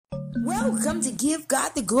Welcome to Give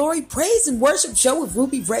God the Glory, Praise and Worship Show with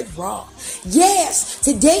Ruby Red Raw. Yes,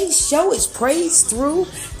 today's show is praise through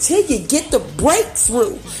till you get the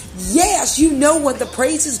breakthrough. Yes, you know when the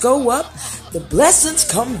praises go up, the blessings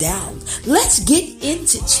come down. Let's get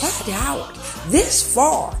into Chad Howard. This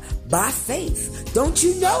far by faith. Don't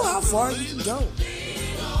you know how far you can go?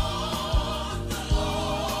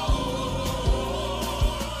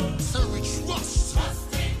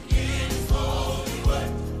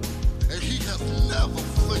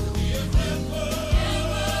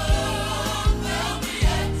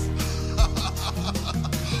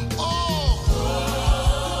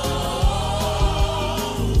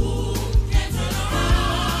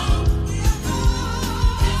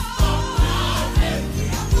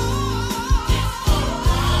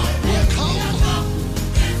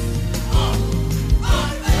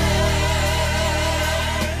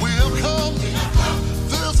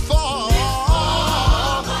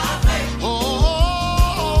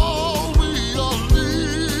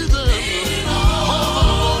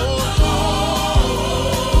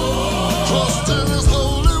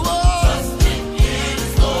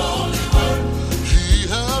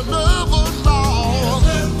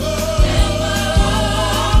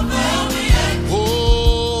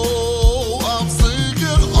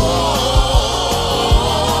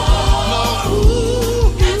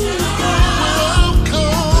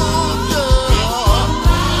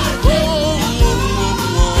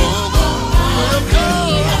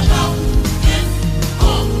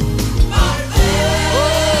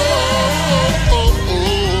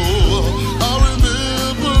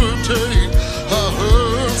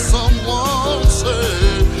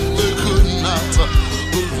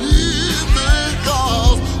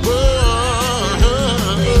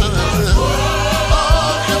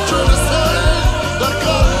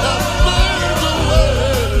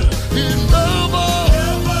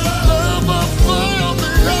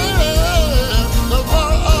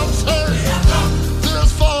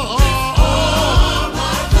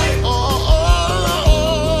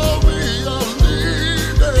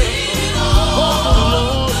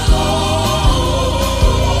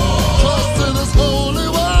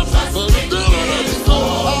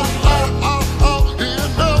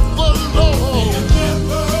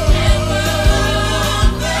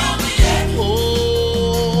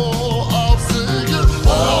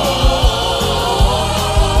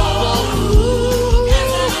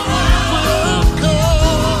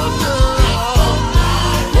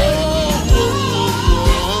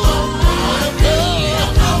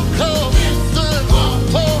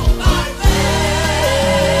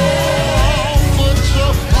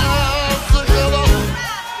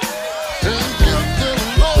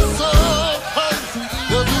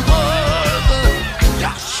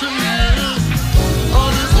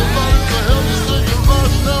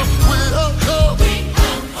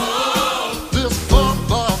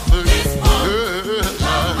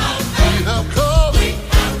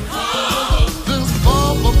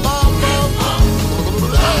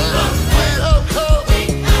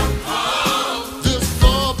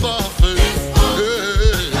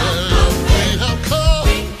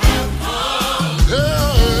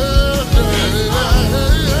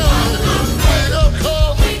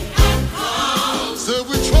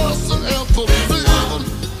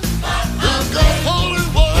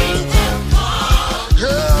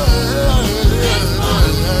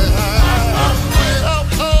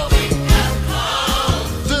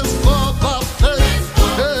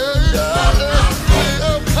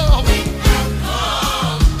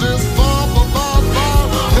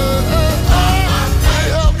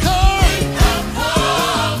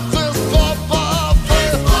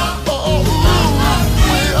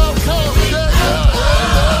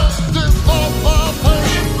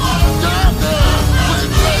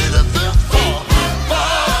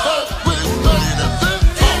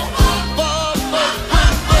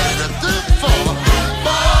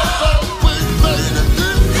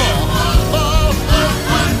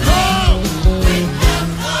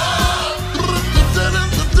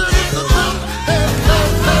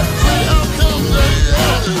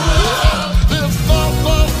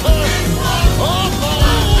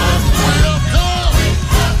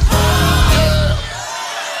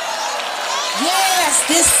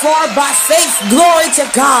 By faith, glory to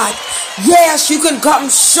God. Yes, you can come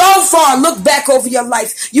so far. Look back over your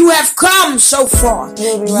life. You have come so far.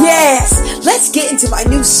 Yes, let's get into my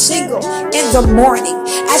new single, In the Morning,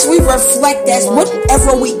 as we reflect as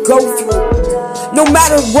whatever we go through. No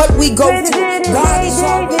matter what we go through, God is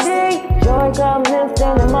always. Joy comes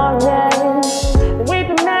in the morning.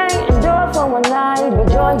 Weeping may endure for one night, but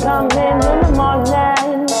joy comes in the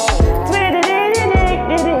morning.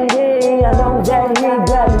 I know that he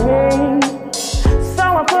got me. So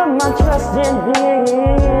I put my trust in him.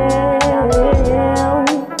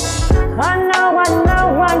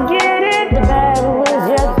 I get it. The battle is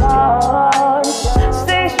yet hard.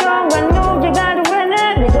 Stay strong, I know you gotta win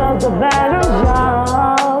it, because the battle's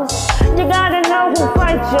yours. You gotta know who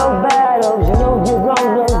fights your battles. You know you're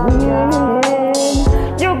gonna win.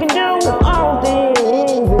 You can do all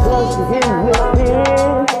things because you can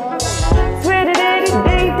win.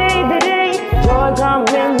 Joy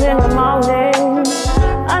coming in the morning.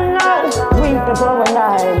 I know weeping for a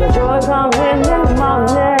night, but joy coming in the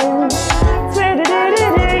morning.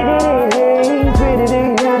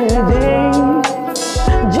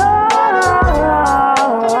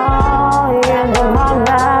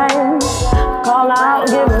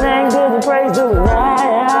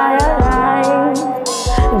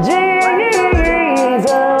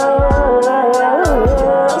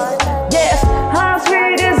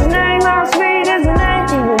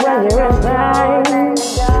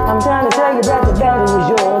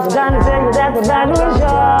 The battle is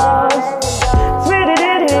yours.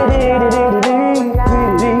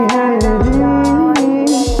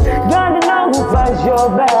 Gotta know who fights your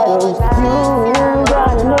battles. You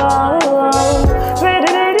gotta know.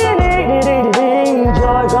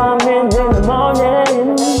 Joy coming in the morning.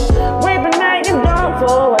 We've been making dawn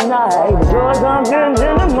for a night. Joy coming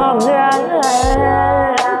in the morning.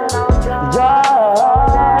 Joy,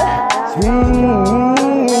 sweet.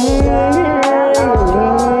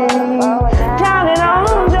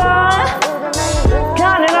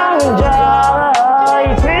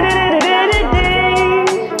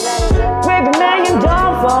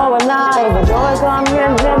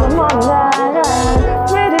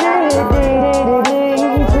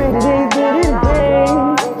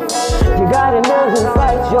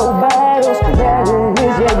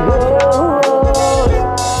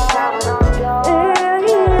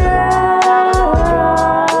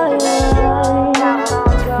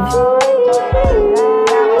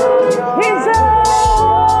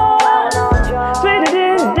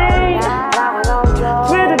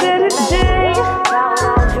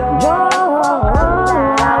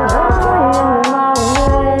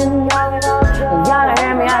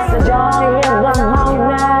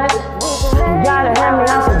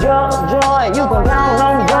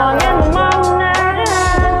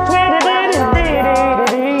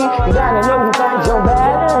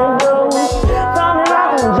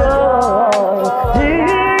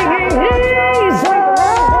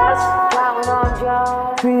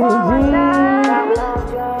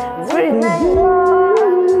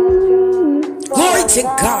 Glory to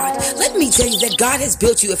God. Let me tell you that God has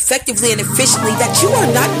built you effectively and efficiently, that you are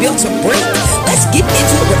not built to break. Let's get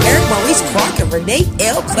into it with Eric Maurice Clark and Renee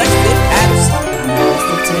L. Clutchfield Patterson.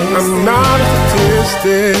 I'm not a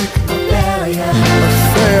statistic, a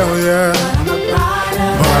failure, but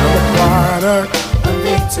I'm a product of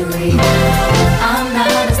victory.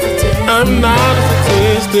 I'm not a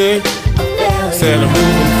statistic. Said I'm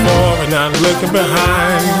moving forward, not looking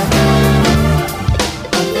behind.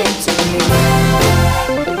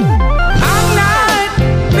 I'm not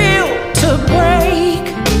built to break.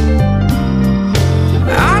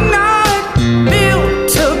 I'm not built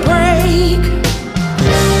to break.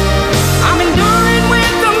 I'm enduring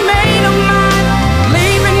with the mate of mine,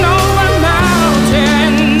 leaping over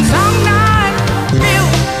mountains. I'm not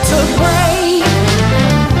built to break.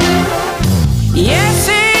 Yes,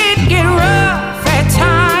 it get rough at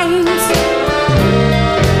times,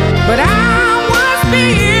 but I was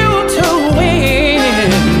built to win.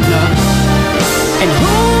 And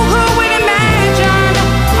who would imagine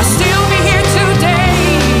I'll still be here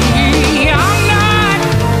today? I'm not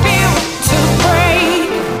built to break.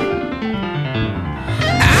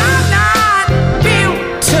 I'm not built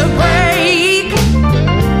to break.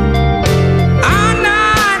 I'm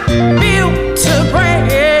not built to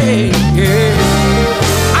break.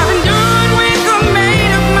 I've been done with a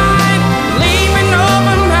mate of mine, leaping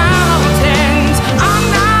over mountains. I'm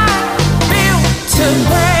not built to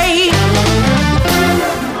break.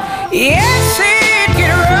 Yes, it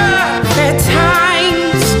get rough at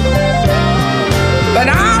times, but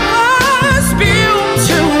I was built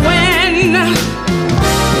to win.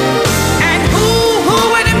 And who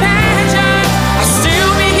would imagine I'll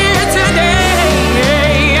still be here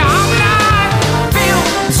today? I'm not built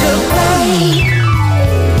to break.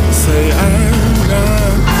 Say I'm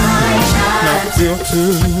not built to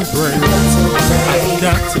break. I've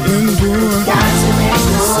got to endure.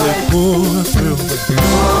 Say pull through.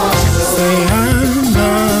 Say I'm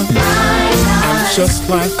just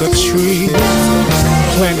like a tree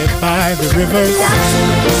planted by the rivers. I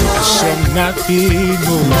shall not be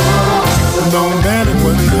moved. No matter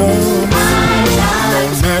what comes, no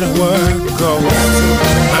matter what goes,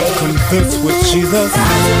 I'm convinced with Jesus,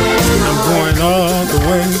 I'm going all the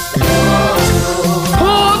way.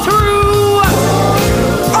 Pull through,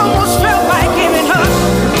 almost felt like giving up.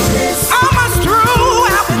 Almost threw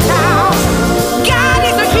out the towel. God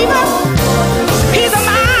is a keeper, He's a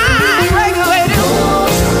mind regulator.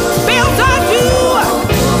 Bills are due,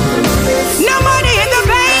 no money in the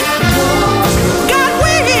bank. God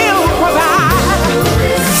will provide.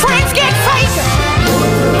 Friends get fake,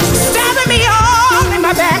 stabbing me all in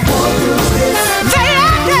my back. They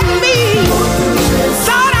laughed at me,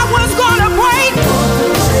 thought I was gonna break.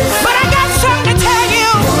 But I got something to tell you,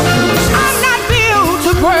 I'm not built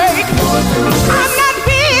to break. I'm not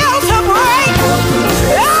built to break.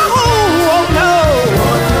 Oh, no.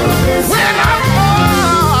 When I'm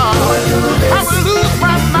born, I will lose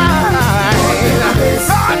my mind.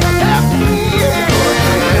 God help me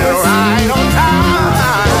right on time.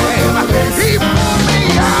 He pulled me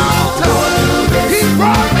out. He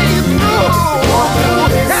brought me through.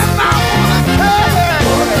 And I want to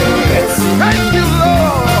say, thank you,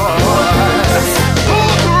 Lord.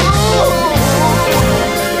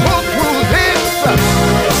 Pull through this.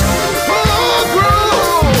 Pull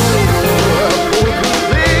through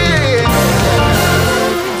this.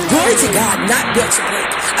 Glory to God, not built to break.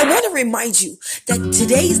 I want to remind you that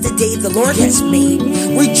today is the day the Lord has made.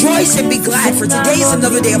 Rejoice and be glad, for today is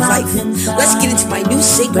another day of life. Let's get into my new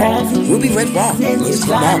single, Ruby Red Raw. Let's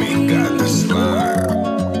come on.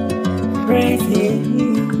 Praising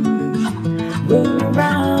you, move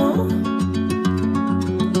around.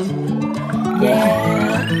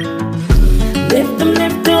 Yeah. Lift 'em,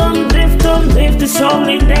 lift 'em, lift 'em, lift His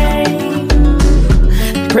holy name.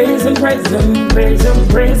 Praise Him, praise Him, praise Him,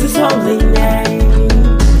 praise His holy name.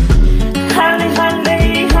 Halle, halle,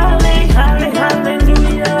 halle, halle,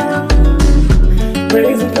 hallelujah.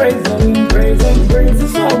 Praise Him, praise Him, praise Him, praise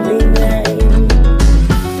His holy name.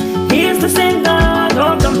 He is the same God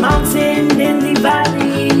on the mountain in the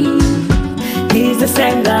valley. He's the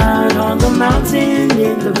same God on the mountain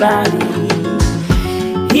in the valley.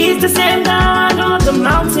 He's the same God on the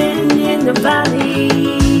mountain in the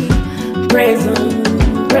valley. Praise Him,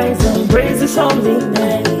 praise Him, praise His holy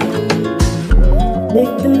name.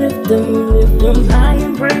 Lift Him, lift Him, lift Him high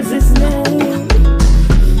and praise His name.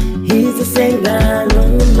 He's the same God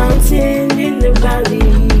on the mountain in the valley.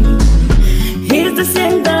 He's the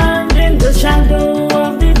same God in the shadow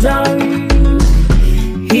of the dark.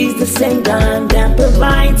 He's the same God that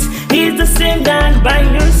provides. He's the same God by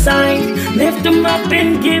your side. Lift Him up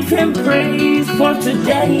and give Him praise, for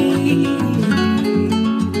today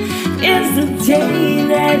is the day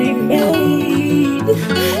that He made.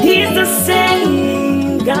 He's the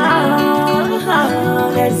same God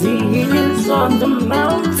as He is on the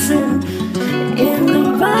mountain, in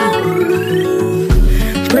the valley.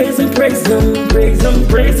 Praise Him, praise Him, praise Him,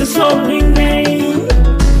 praise His holy name.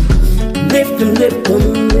 Lift Him, lift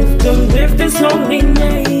Him, lift Him, lift His holy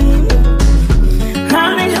name.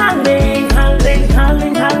 Halle, halle, halle,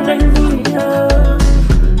 halle, hallelujah.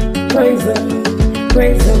 Praise Him,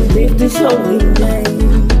 praise Him, lift His holy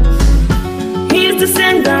name. He's the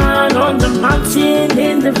same God on the mountain,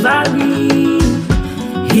 in the valley.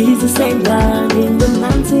 He's the same God in the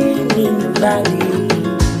mountain, in the valley.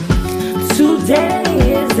 Today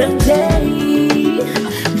is the day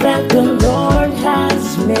that the Lord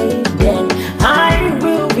has made, and I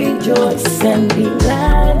will rejoice and be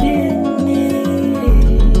glad in it.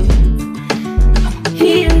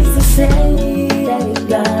 He is the same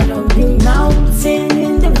God on the mountain,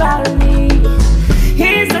 in the valley.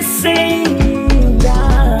 He's the same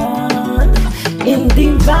God in the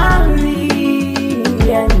valley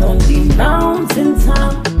and on the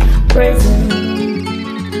mountaintop. Praise Him.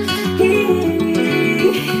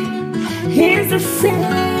 He's the same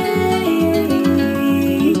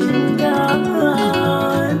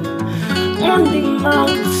God on the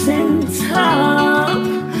mountaintop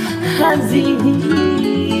as He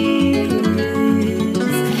is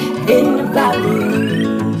in the valley.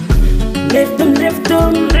 Lift Him, lift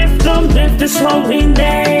Him, lift Him, lift His holy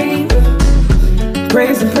name.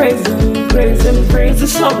 Praise Him, praise Him, praise Him, praise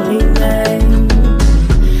His holy name.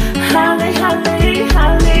 Halle, halle,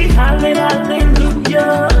 halle, halle,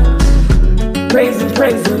 hallelujah. Praise Him,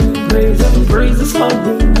 praise Him, praise Him, praise His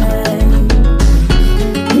holy name.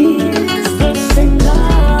 He is the same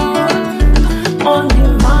God on the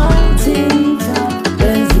mountain top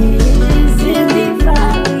as He is in the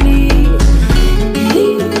valley. He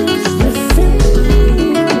is the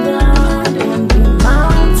same God on the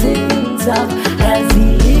mountain top as He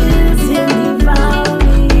is in the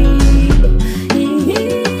valley.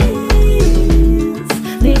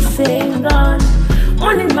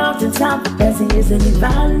 mountaintop as he is in the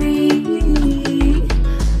valley.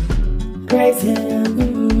 Praise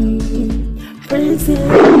him, praise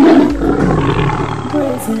him,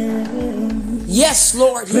 praise him. Yes,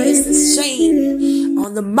 Lord, he is the same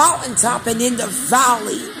on the mountaintop and in the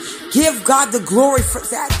valley. Give God the glory for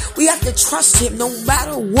that. We have to trust him no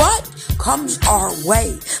matter what comes our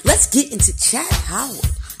way. Let's get into Chad Howard.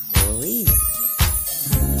 Please.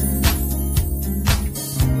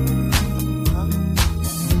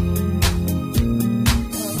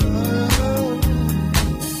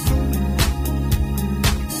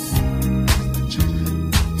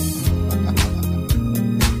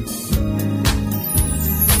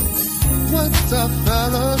 What a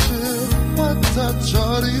fellowship, what a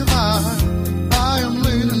joy divine. I am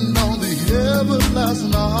leaning on the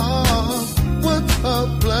everlasting arms. What a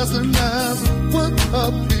blessedness, what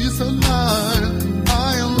a peace of mind.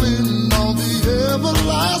 I am leaning on the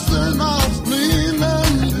everlasting arms.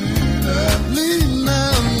 Leaning,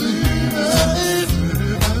 leaning,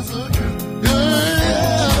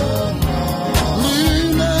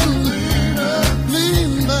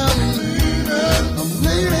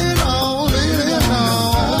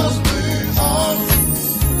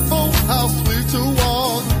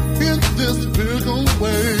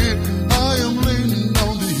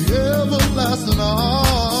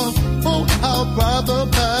 by the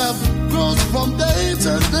path grows from day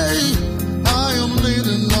to day. I am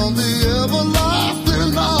leaning on the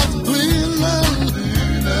everlasting arms. Leaning,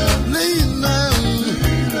 leaning,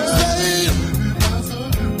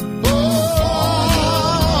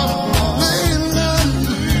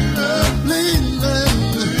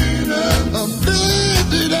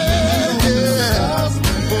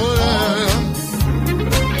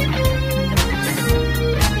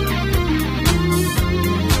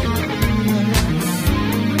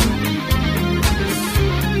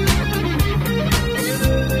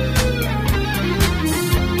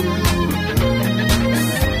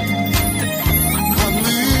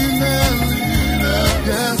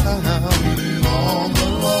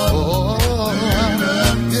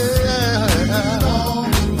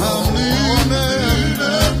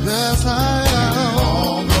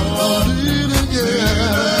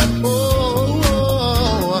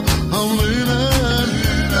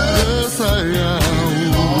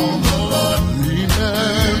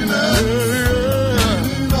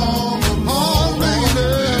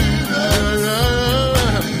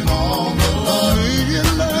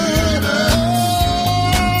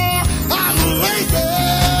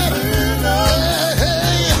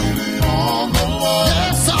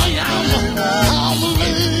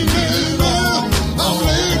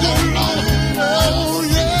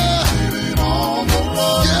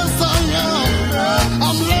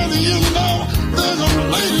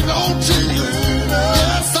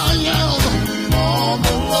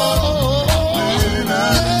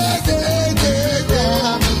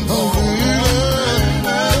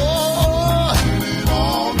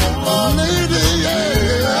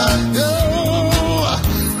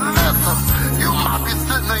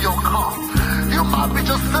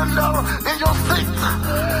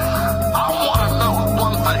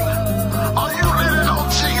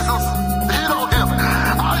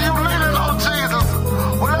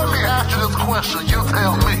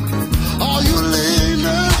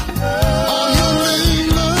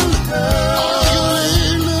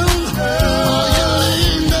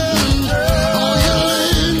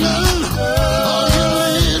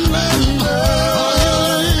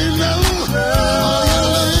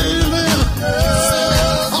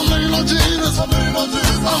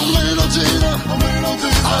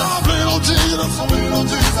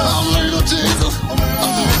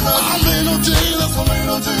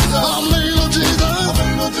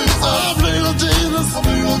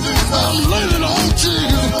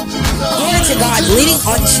 God, leaning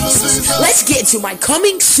on Jesus. Let's get to my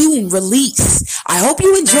coming soon release. I hope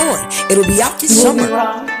you enjoy. It'll be out this summer.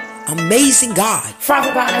 Amazing God.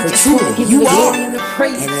 Father God, I For just want to truly, give you the you are glory and the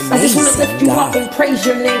praise. an I just want to lift amazing you up God. and praise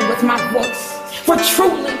your name with my voice. For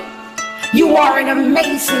truly, you are an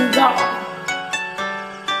amazing God.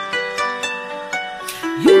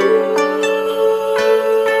 You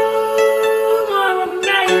are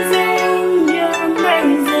amazing. You're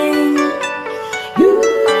amazing.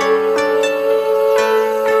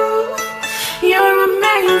 You're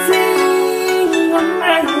amazing.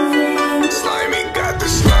 Amazing. Slimy got the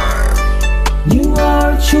slime. You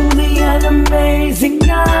are truly an amazing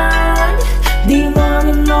God, the one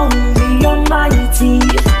and only Almighty.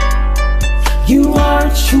 You are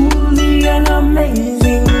truly an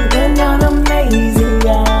amazing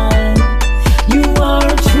God. You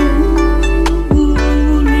are truly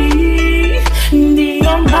the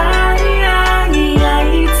Almighty.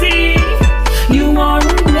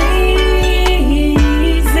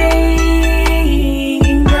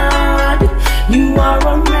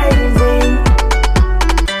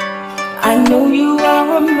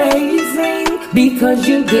 because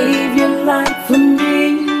you gave your life for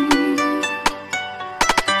me.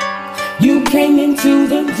 You came into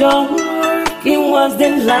the dark, it was the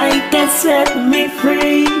light that set me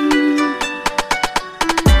free.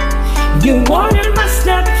 You ordered my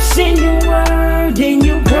steps in your word, and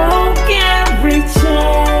you broke every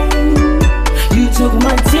chain. You took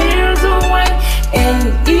my tears away,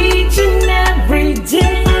 and each and every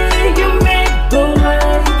day you make a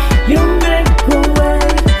way, you make a way.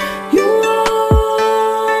 You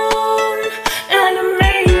are an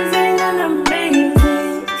amazing,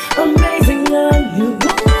 amazing God. You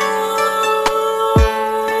are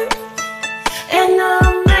an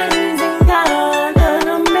amazing God, an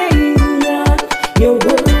amazing God. Your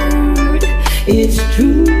word is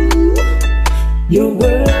true. Your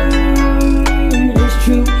word is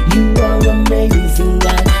true. You are amazing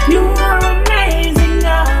God. You are amazing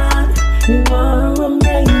God. You are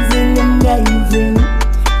amazing, amazing.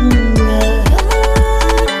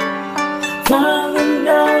 Father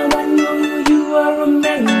God, I know you are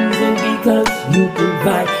amazing because you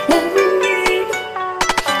provide every need.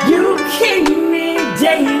 You keep me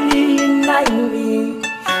daily and nightly,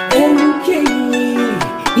 and you keep me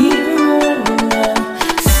even when I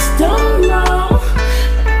stumble.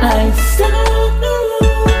 I stumble.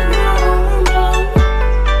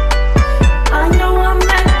 I know I'm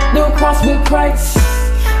at the cross with Christ.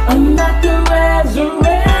 I'm at the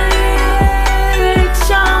resurrection.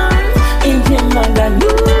 In Him I got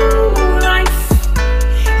new life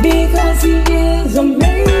because He is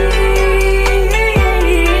amazing.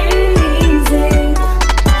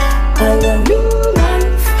 I got new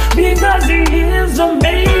life because He is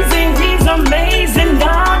amazing. He's amazing,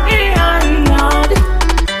 God.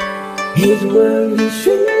 His word is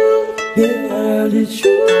true. His word is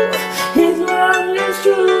true. His word is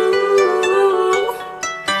true.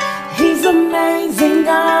 He's amazing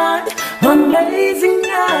God. Amazing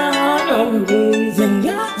God. Amazing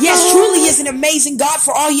God. Yes, truly is an amazing God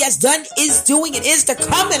for all He has done, is doing, and is to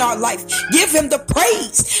come in our life. Give Him the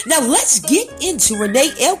praise. Now let's get into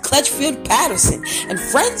Renee L. Clutchfield Patterson and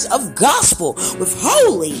Friends of Gospel with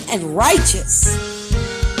Holy and Righteous.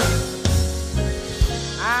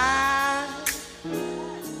 I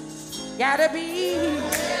gotta be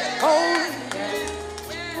holy,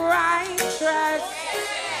 righteous.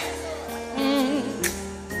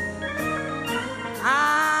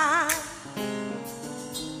 I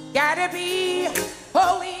gotta be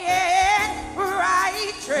holy and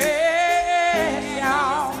righteous,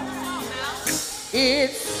 y'all.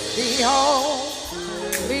 It's the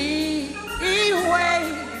only way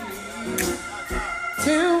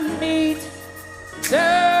to meet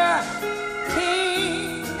the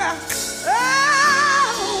King.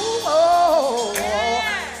 Oh,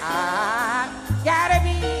 I gotta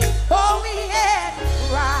be holy and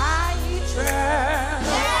righteous.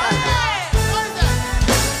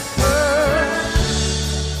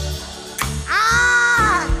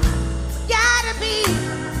 I gotta be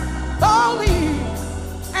holy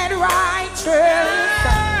and righteous.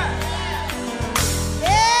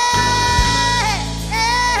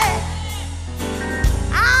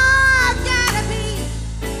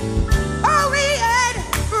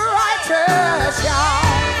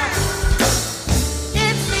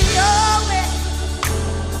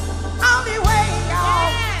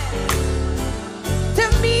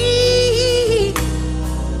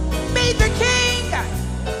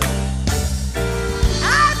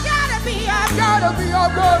 I'm gonna be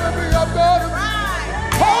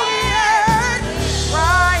holy and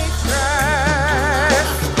righteous.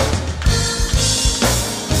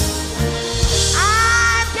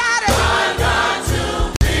 I've got to be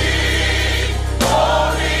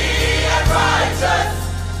holy and righteous.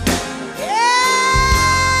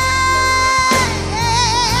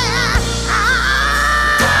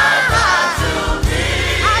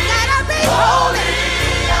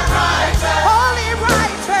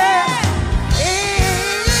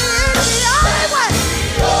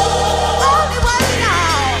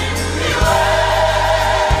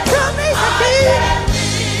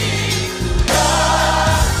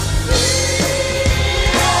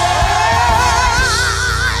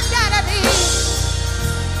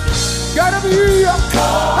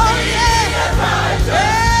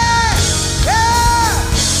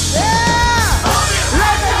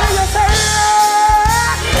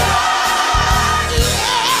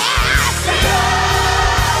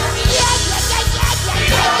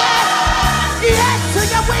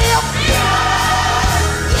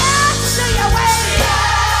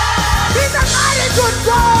 Good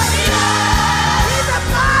God, He's a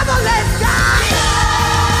marvelous God.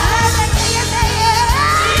 Let me hear you say,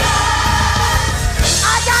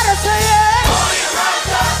 I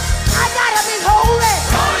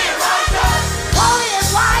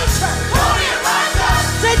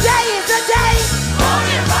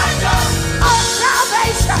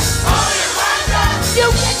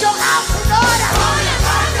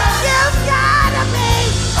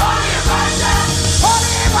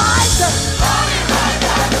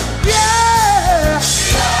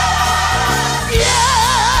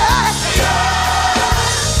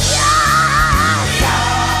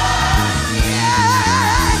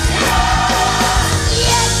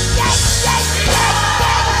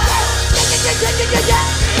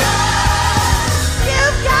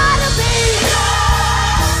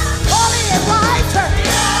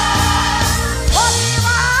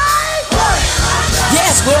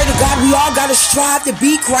We all got to strive to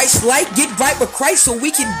be Christ-like, get right with Christ so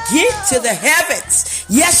we can get to the heavens.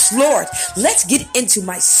 Yes, Lord. Let's get into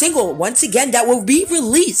my single once again that will be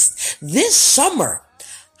released this summer.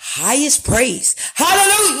 Highest Praise.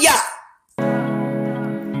 Hallelujah.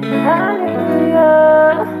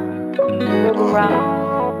 Hallelujah. Look around.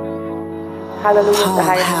 Hallelujah is the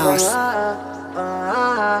highest praise.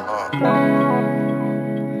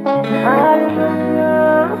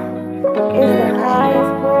 Hallelujah is the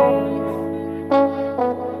highest praise.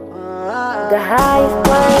 The highest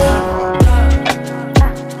praise.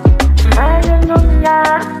 Hallelujah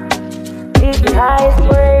is the highest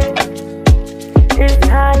praise. Is the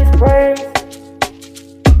highest praise.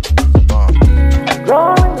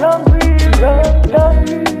 Glory, glory, glory,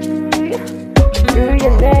 glory to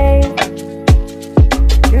your name,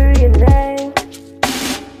 to your name.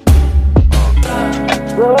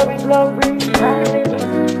 Glory, glory,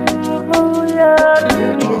 hallelujah to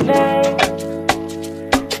your name.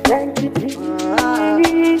 Thank you,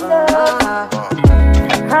 Jesus.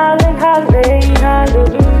 Hallelujah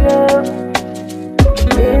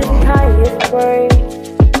is the highest praise.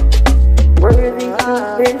 Worthy to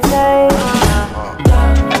be saved.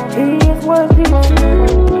 He is worthy to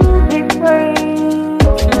be praised,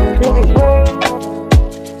 to be praised,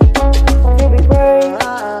 to be praised.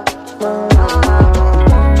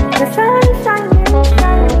 The sun is shining,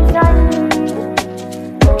 shining, shining.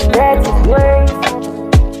 That's His grace,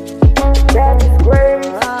 that's His grace.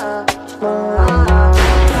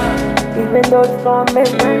 Even though the storm may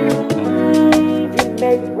rain, it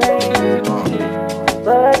may rain,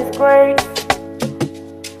 but His grace,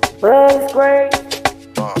 but His grace.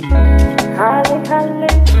 Hallelujah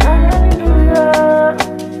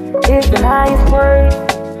is the highest praise,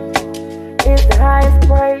 is the highest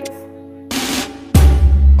praise.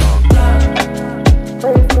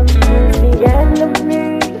 Praise confuse the enemy,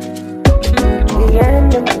 the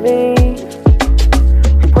enemy.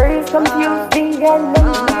 Praise confuse the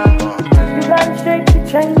enemy. You gotta shake the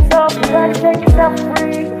chains off, you gotta shake yourself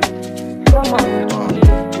free. Come on,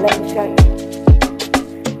 let me show you.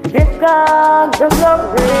 Give God the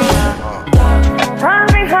glory.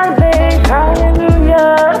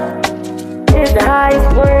 Hallelujah is the highest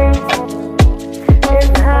praise. Is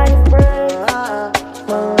the highest praise.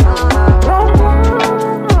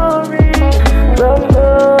 Glory,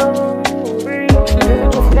 glory to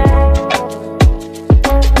His name.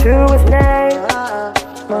 To His name.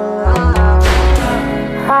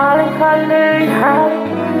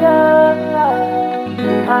 Hallelujah.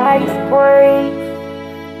 Highest praise.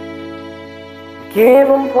 Give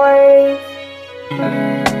Him praise.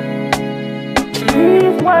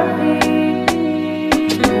 He's worthy.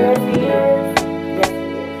 Yes, He is. Yes, He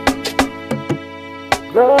is.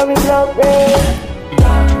 Glory, glory.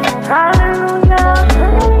 Hallelujah.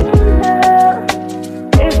 Hallelujah.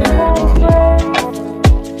 It's the highest praise.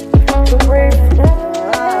 To praise His name.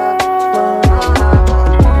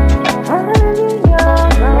 Hallelujah.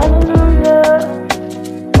 Hallelujah.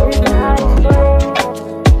 It's the highest praise.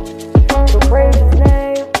 To praise His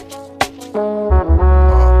name.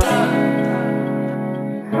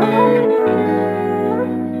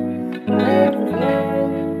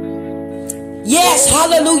 Yes,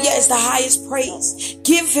 hallelujah is the highest praise.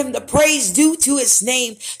 Give Him the praise due to His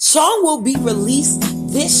name. Song will be released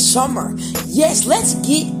this summer. Yes, let's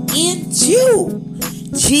get into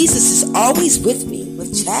Jesus Is Always With Me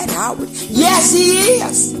with Chad Howard. Yes, He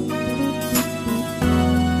is.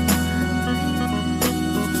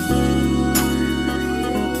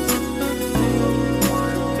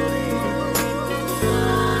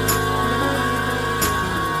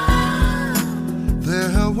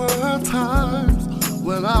 There were times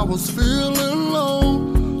when I was feeling low,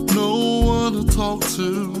 no one to talk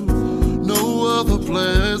to, no other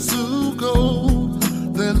place to go.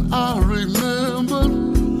 Then I remembered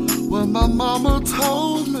when my mama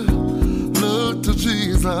told me, look to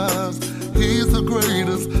Jesus, He's the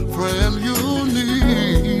greatest friend you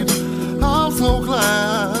need. I'm so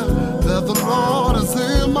glad that the Lord is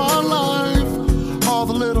in my life. All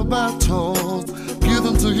the little battles, give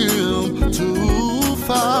them to Him to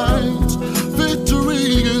fight.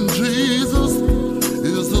 Victory in Jesus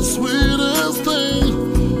is the sweetest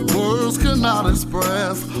thing. Words cannot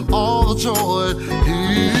express all the joy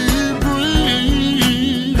He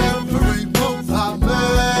brings. Every move I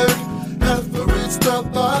make, every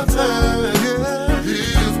step I take, yeah, He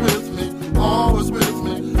is with me, always with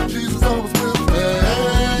me. Jesus always with me.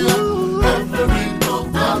 Every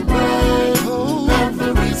move I make,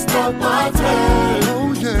 every step I take,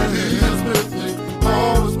 oh yeah, He is with me,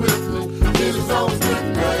 always with me. Jesus always with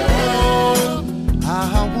me. I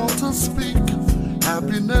want to speak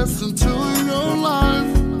happiness into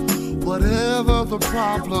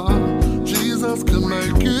problem, Jesus can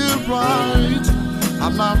make it right.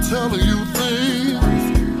 I'm not telling you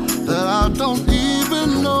things that I don't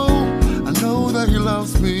even know. I know that he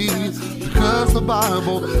loves me because the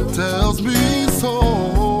Bible tells me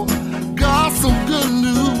so. Got some good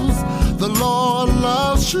news, the Lord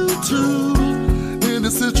loves you too. In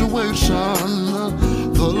this situation,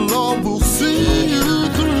 the Lord will see you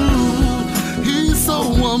through. He's so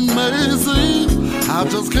amazing, I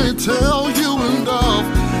just can't tell you enough.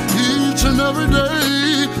 Each and every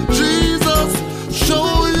day, Jesus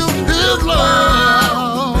show you his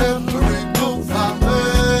love. Every move I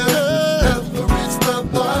make, every step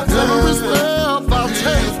I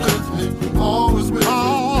take, with me, always with me.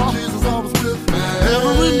 Jesus always with me.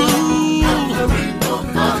 Every move,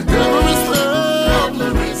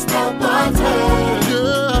 every step I take,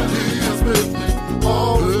 yeah, he is with me,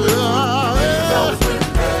 always with me.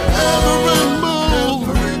 Every move,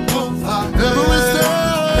 every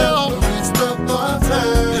step I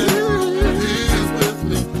take, he is with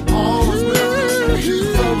me, always with me.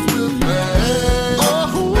 Jesus always with me.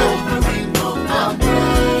 Oh, every move I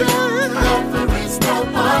make, every step I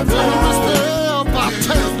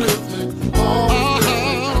take with me, always,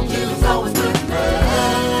 Jesus always with me.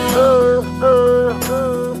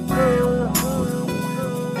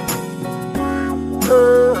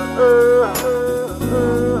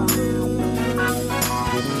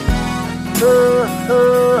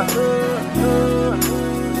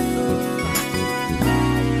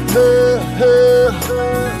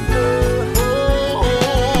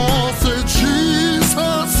 Oh, say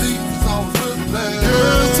Jesus, he's always with me.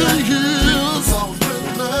 Yes, he is. He's always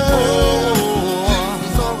with me. Oh,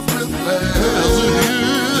 he's always with me. Yes, he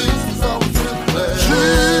is. He's always with me.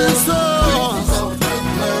 Jesus, he's always with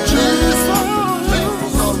me. Jesus, he's always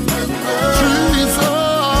with me. Jesus,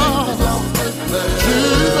 he's always with me.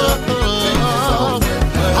 Jesus,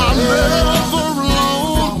 I'm never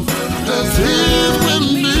alone. 'Cause he's with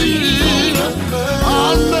me.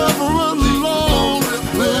 I'm never alone.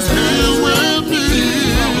 'Cause he's with me.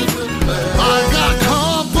 I got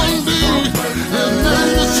company, and they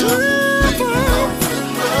will shiver.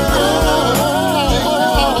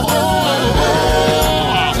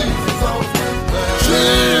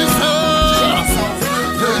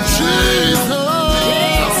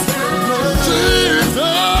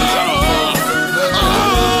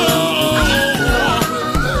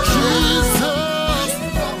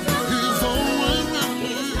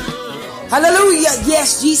 Hallelujah.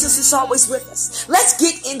 Yes, Jesus is always with us. Let's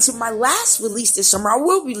get into my last release this summer. I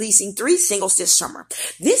will be releasing 3 singles this summer.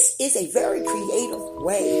 This is a very creative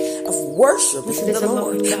way of worshiping the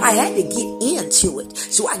Lord. I had to get into it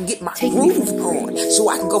so I can get my groove on, so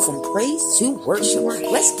I can go from praise to worship.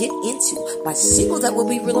 Let's get into my single that will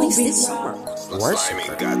be released this summer. Worship.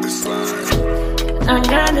 Slimy got the slime. I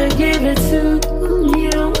gotta give it to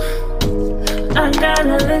you. I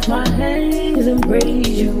gotta lift my hands and praise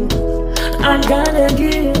you. I gotta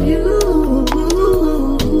give you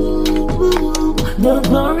the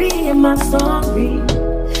glory in my story.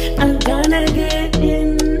 I gotta get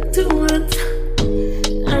into it.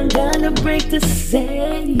 I gotta break the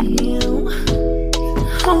seal.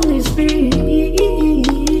 Holy Spirit,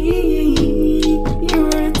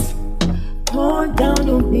 pour down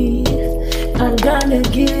on me. I gotta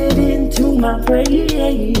get into my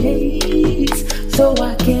praise so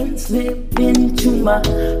I can slip into my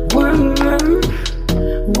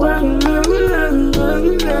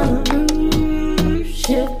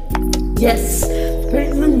worship. Yes,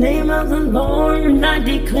 praise the name of the Lord and I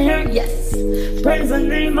declare yes. Praise the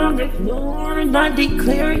name of the Lord and I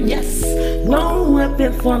declare yes. No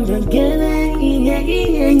weapon formed against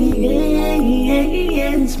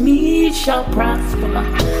me shall prosper.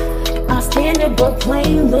 I stand and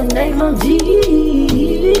proclaim the name of Jesus.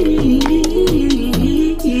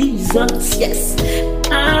 Yes,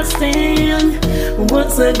 I stand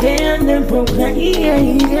once again and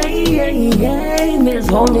proclaim His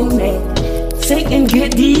holy name. Satan,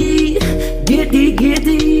 get thee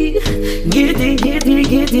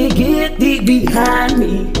behind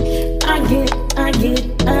me. I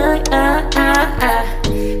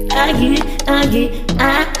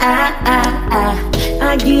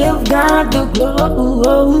give God the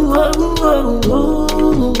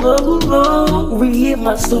glory in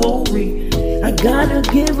my story. I gotta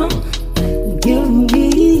give him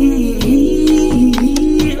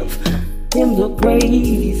the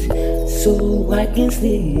praise so I can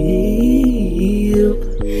sleep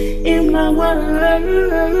in my worship,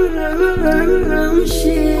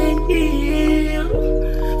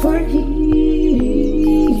 for he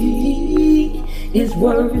is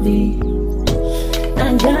worthy.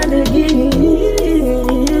 I gotta give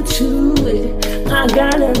I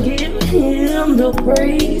gotta give him the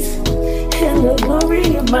praise and the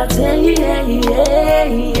glory of my day.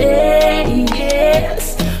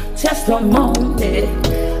 Yes, testimony.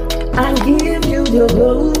 I give you the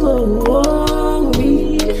glory.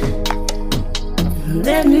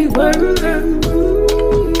 Let me worship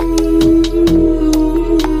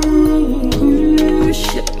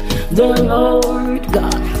the Lord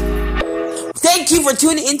God. Thank you for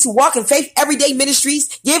tuning in to Walk in Faith Everyday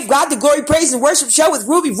Ministries. Give God the glory, praise, and worship show with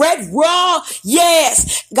Ruby Red Raw.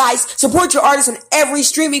 Yes, guys, support your artists on every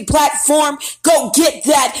streaming platform. Go get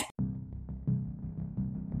that.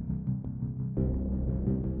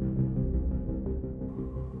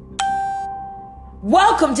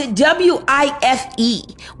 Welcome to WIFE,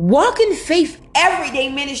 Walk in Faith Everyday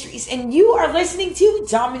Ministries, and you are listening to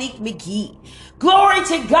Dominique McGee. Glory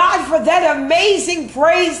to God for that amazing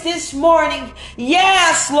praise this morning.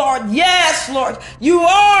 Yes, Lord. Yes, Lord. You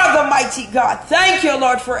are the mighty God. Thank you,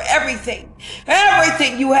 Lord, for everything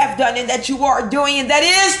you have done and that you are doing and that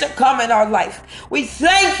is to come in our life. We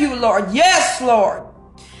thank you, Lord. Yes, Lord.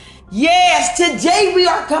 Yes, today we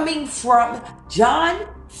are coming from John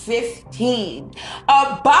 15.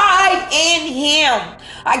 Abide in him.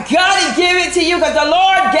 I gotta give it to you because the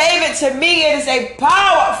Lord gave it to me. It is a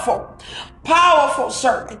powerful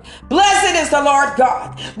sermon. Blessed is the Lord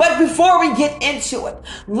God. But before we get into it,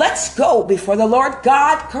 let's go before the Lord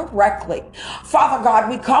God correctly. Father God,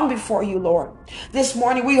 we come before you, Lord. This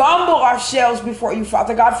morning we humble ourselves before you,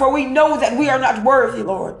 Father God, for we know that we are not worthy,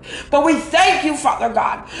 Lord. But we thank you, Father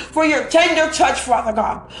God, for your tender touch, Father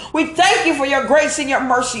God. We thank you for your grace and your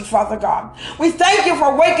mercy, Father God. We thank you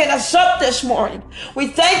for waking us up this morning. We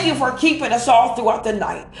thank you for keeping us all throughout the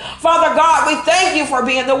night. Father God, we thank you for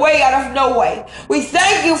being the way out of no way. We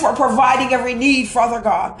thank you for providing every need, Father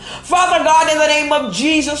God. Father God, in the name of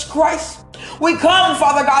Jesus Christ, we come,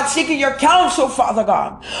 Father God, seeking your counsel, Father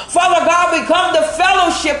God. Father God, we come to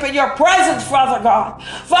fellowship in your presence, Father God.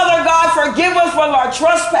 Father God, forgive us for our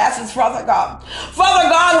trespasses, Father God. Father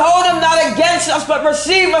God, hold them not against us, but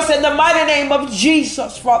receive us in the mighty name of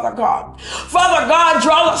Jesus, Father God. Father God,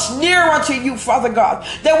 draw us near unto you, Father God,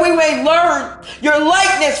 that we may learn your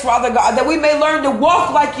likeness, Father God, that we may learn to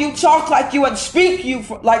walk like you, talk like you, and speak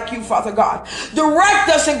like you, Father God. Direct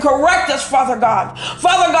us and correct us, Father God.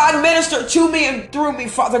 Father God, minister to me and through me,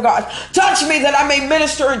 Father God. Touch me that I may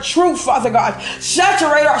minister in truth, Father God.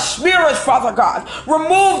 Saturate our spirits, Father God.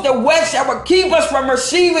 Remove the wedge that would keep us from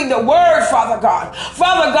receiving the word, Father God.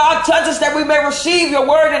 Father God, touch us that we may receive your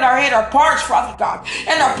word in our inner parts, Father God,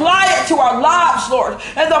 and apply it to our lives, Lord.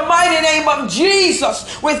 In the mighty name of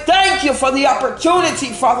Jesus, we thank you for the opportunity,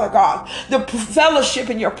 Father God, the fellowship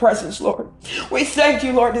in your presence, Lord. We thank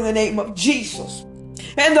you, Lord, in the name of Jesus.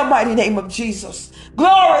 In the mighty name of Jesus.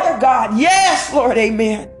 Glory to God. Yes, Lord.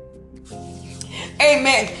 Amen.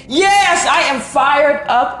 Amen. Yes, I am fired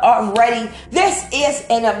up already. This is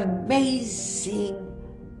an amazing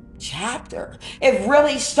chapter. It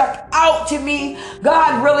really stuck out to me.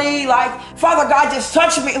 God really Father God, just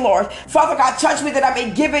touch me, Lord. Father God, touch me that I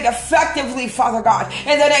may give it effectively, Father God.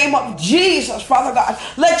 In the name of Jesus, Father God,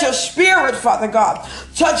 let your spirit, Father God,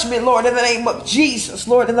 touch me, Lord, in the name of Jesus,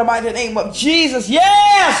 Lord, in the mighty name of Jesus.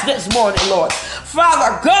 Yes, this morning, Lord.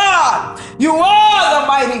 Father God, you are the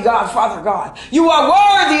mighty God, Father God. You are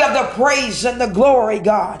worthy of the praise and the glory,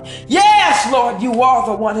 God. Yes, Lord, you are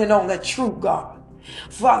the one and only true God.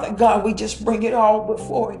 Father God, we just bring it all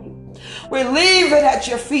before you. We leave it at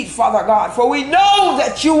your feet, Father God, for we know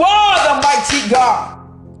that you are the mighty God.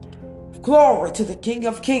 Glory to the King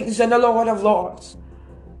of Kings and the Lord of Lords.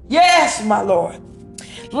 Yes, my Lord.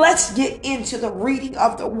 Let's get into the reading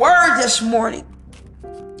of the word this morning.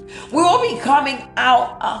 We will be coming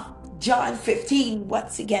out of John 15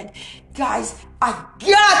 once again. Guys, I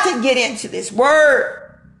got to get into this word.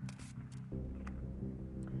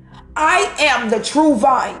 I am the true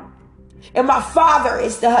vine, and my Father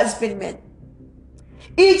is the husbandman.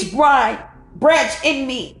 Each branch in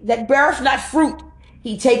me that beareth not fruit,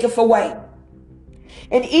 he taketh away.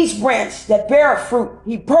 And each branch that beareth fruit,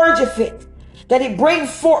 he purgeth it, that it bring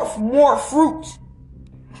forth more fruit.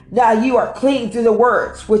 Now you are clean through the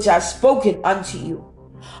words which I have spoken unto you.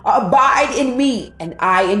 Abide in me, and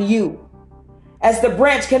I in you. As the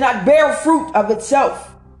branch cannot bear fruit of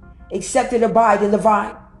itself, except it abide in the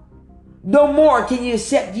vine, no more can you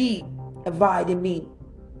except ye abide in me.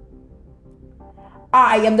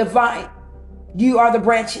 I am the vine, you are the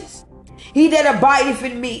branches. He that abideth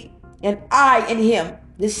in me, and I in him,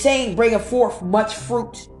 the same bringeth forth much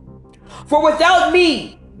fruit. For without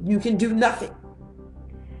me you can do nothing.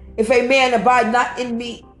 If a man abide not in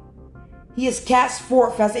me, he is cast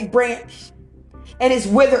forth as a branch, and is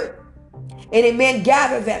withered, And a man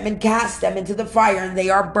gather them and cast them into the fire, and they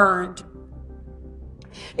are burned.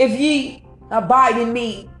 If ye abide in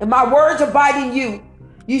me, and my words abide in you,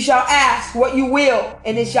 you shall ask what you will,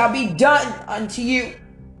 and it shall be done unto you.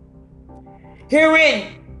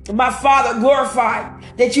 Herein my Father glorified,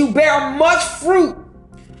 that you bear much fruit,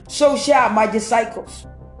 so shall my disciples.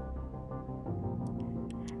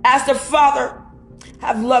 As the Father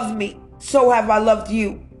have loved me, so have I loved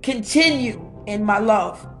you. Continue in my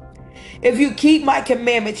love. If you keep my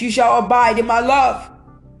commandments, you shall abide in my love.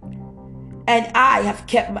 And I have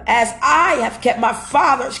kept my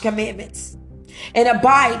Father's commandments, and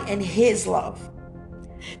abide in his love.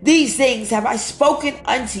 These things have I spoken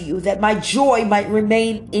unto you, that my joy might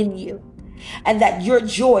remain in you, and that your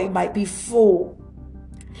joy might be full.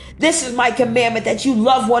 This is my commandment, that you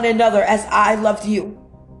love one another as I loved you.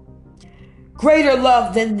 Greater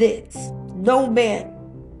love than this,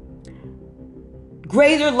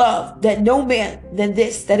 greater love than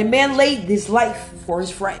this, that a man laid his life for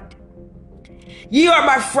his friend. Ye are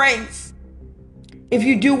my friends, if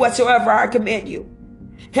you do whatsoever I command you.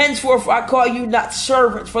 Henceforth I call you not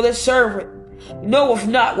servants, for the servant knoweth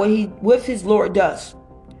not what he with his Lord does.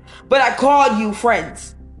 But I call you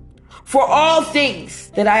friends. For all things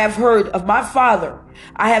that I have heard of my Father,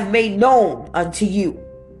 I have made known unto you.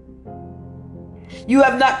 You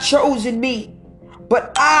have not chosen me,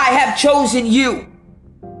 but I have chosen you.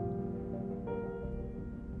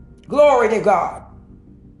 Glory to God.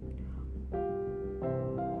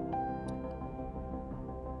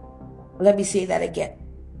 Let me say that again.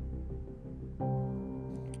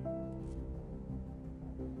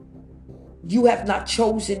 You have not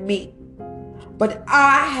chosen me, but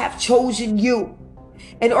I have chosen you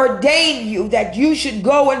and ordained you that you should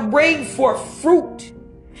go and bring forth fruit,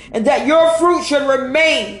 and that your fruit should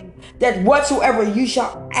remain, that whatsoever you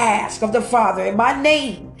shall ask of the Father in my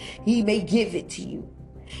name, he may give it to you.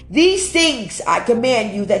 These things I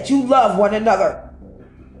command you, that you love one another.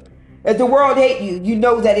 If the world hate you, you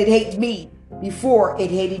know that it hates me before it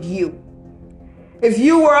hated you. If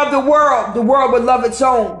you were of the world would love its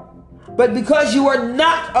own. But because you are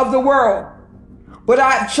not of the world, but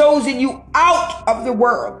I have chosen you out of the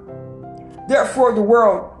world, therefore the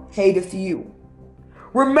world hateth you.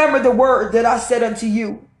 Remember the word that I said unto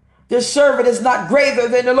you, the servant is not greater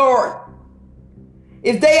than the Lord.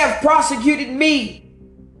 If they have prosecuted me,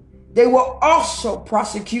 they will also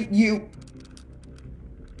prosecute you.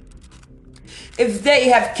 If they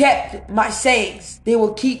have kept my sayings, they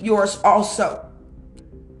will keep yours also.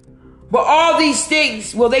 But all these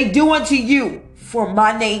things will they do unto you for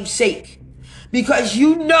my name's sake, because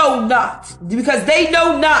they know not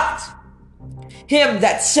him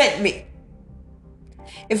that sent me.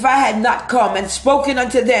 If I had not come and spoken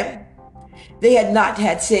unto them, they had not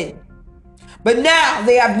had sin. But now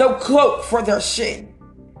they have no cloak for their sin.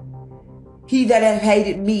 He that hath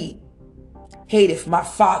hated me hateth my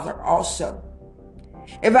Father also.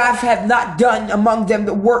 If I have not done among them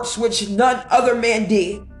the works which none other man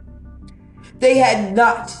did, they had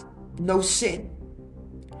not no sin.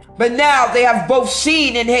 But now they have both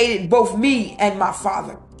seen and hated both me and my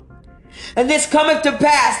Father. And this cometh to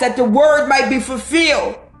pass, that the word might be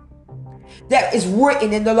fulfilled that is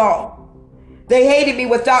written in the law. They hated me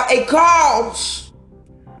without a cause.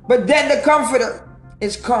 But then the Comforter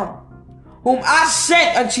is come, whom I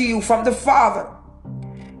sent unto you from the Father,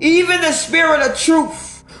 even the Spirit of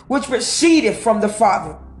truth, which proceedeth from the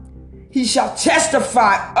Father. He shall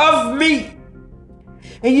testify of me,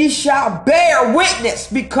 and ye shall bear witness,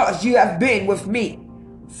 because you have been with me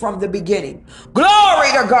from the beginning.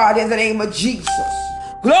 Glory to God in the name of Jesus.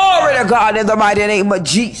 Glory to God in the mighty name of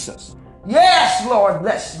Jesus. Yes, Lord.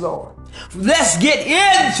 Bless, Lord. Let's get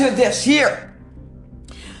into this here.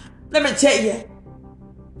 Let me tell you,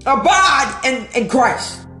 abide in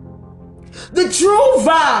Christ. The true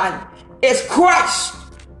vine is Christ.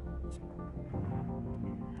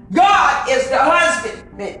 God is the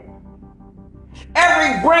husbandman.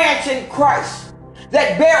 Every branch in Christ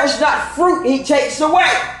that bears not fruit, he takes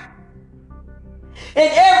away.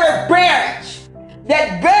 And every branch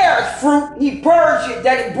that bears fruit, he purges,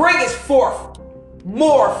 that it bringeth forth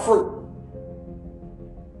more fruit.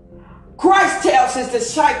 Christ tells his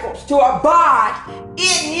disciples to abide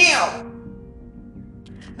in him,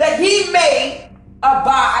 that he may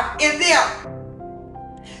abide in them.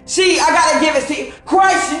 See, I gotta give it to you.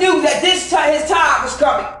 Christ knew that his time was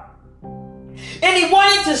coming. And he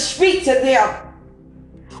wanted to speak to them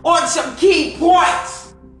on some key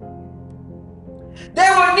points. They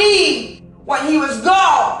will need when he was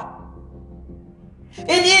gone. And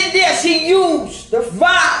in this, he used the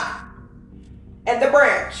vine and the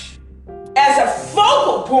branch as a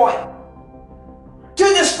focal point to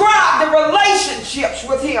describe the relationships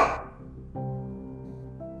with him.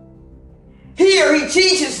 Here he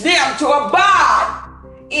teaches them to abide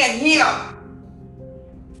in him.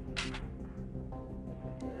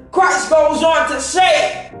 Christ goes on to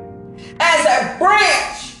say, as a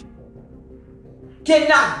branch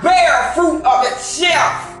cannot bear fruit of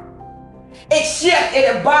itself except it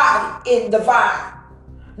abide in the vine,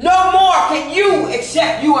 no more can you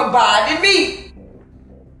except you abide in me.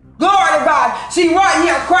 Glory to God. See, right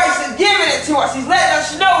here, Christ is giving it to us. He's letting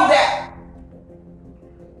us know that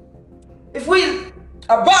if we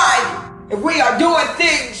abide, if we are doing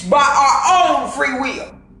things by our own free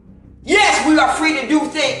will, yes, we are free to do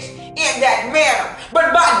things in that manner.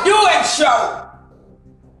 But by doing so,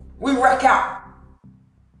 we wreck out.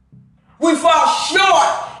 We fall short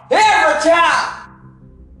every time.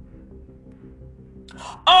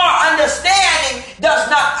 Our understanding does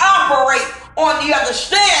not operate on the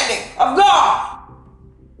understanding of God.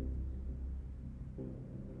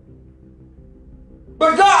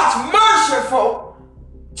 But God's merciful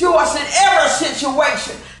to us in every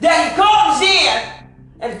situation, that he comes in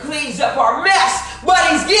and cleans up our mess. But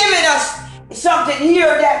he's giving us something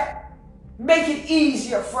here that make it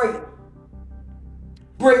easier for you.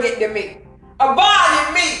 Bring it to me. Abide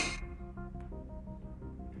in me,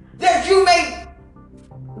 that you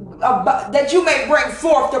may bring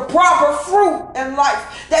forth the proper fruit in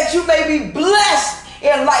life, that you may be blessed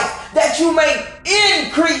in life, that you may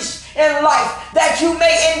increase in life, that you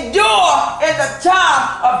may endure in the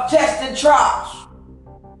time of tests and trials.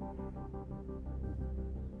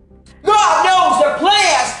 God knows the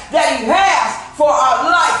plans that he has for our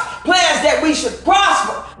life, plans that we should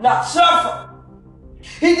prosper, not suffer.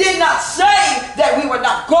 He did not say that we would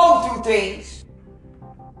not go through things.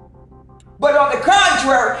 But on the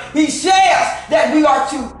contrary, he says that we are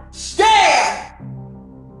to stand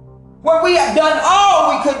when we have done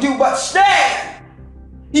all we could do but stand.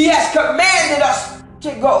 He has commanded us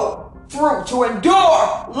to go through, to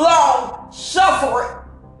endure long suffering.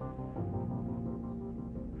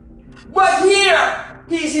 But here,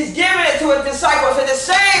 he's giving it to his disciples, and the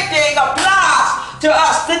same thing applies to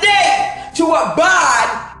us today. To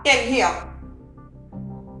abide in him,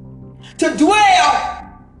 to dwell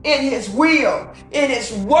in his will, in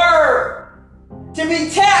his word, to be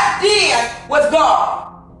tapped in with God,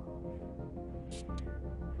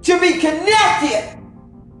 to be connected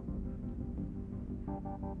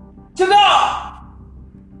to God.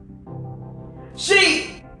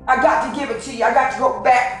 See, I got to give it to you. I got to go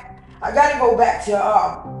back. I got to go back to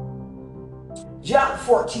John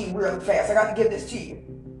 14 real fast. I got to give this to you.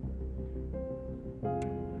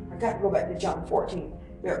 I got to go back to John 14.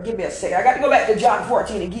 Give me a second. I got to go back to John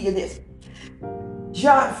 14 and give you this.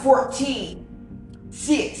 John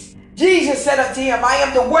 14:6. Jesus said unto him, I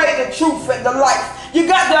am the way, the truth, and the life. You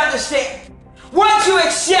got to understand. Once you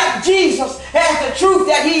accept Jesus as the truth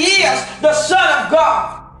that he is the Son of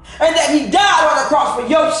God, and that he died on the cross for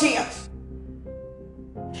your sins,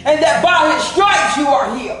 and that by his stripes you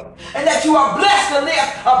are healed, and that you are blessed to live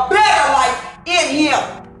a better life in him.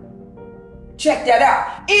 Check that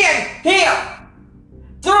out. In him.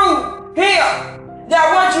 Through him.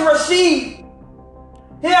 Now once you receive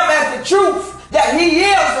him as the truth that he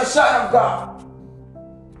is the Son of God,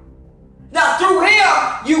 now through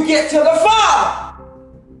him you get to the Father.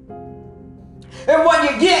 And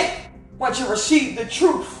once you receive the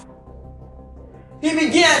truth, he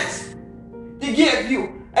begins to give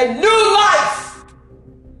you a new life,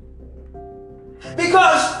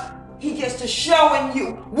 because he gets to showing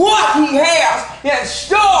you what he has in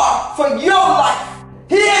store for your life.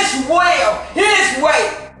 His will, his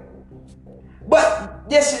way. But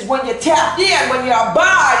this is when you're tapped in, when you're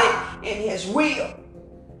abiding in his will.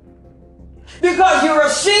 Because you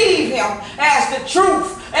receive him as the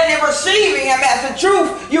truth. And in receiving him as the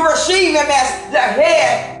truth, you receive him as the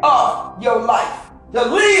head of your life. The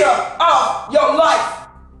leader of your life.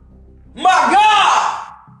 My God.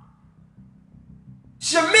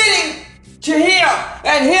 Submitting to him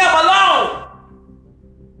and him alone,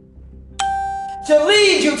 to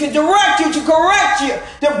lead you, to direct you, to correct you,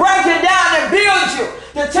 to break it down and build you,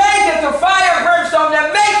 to take it to fire and brimstone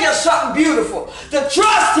and make you something beautiful, to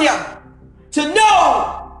trust him, to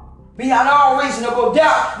know beyond all reasonable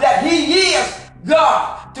doubt that he is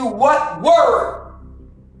God. Through what word?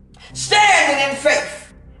 Standing in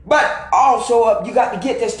faith. But also you got to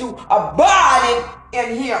get this through abiding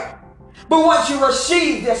in him. But once you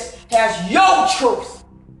receive this as your truth,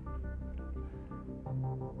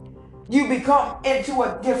 you become into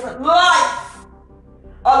a different life.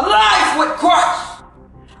 A life with Christ.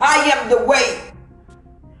 I am the way,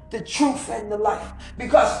 the truth, and the life.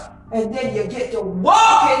 Because And then you get to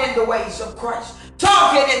walking in the ways of Christ,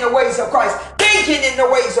 talking in the ways of Christ, thinking in the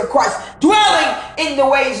ways of Christ, dwelling in the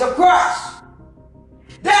ways of Christ.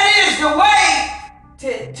 That is the way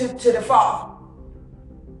to the Father.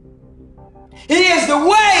 He is the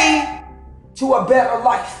way to a better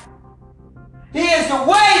life. He is the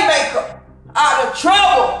way maker out of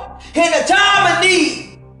trouble in a time of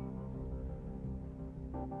need.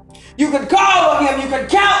 You can call on him. You can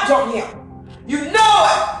count on him. You know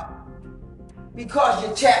it because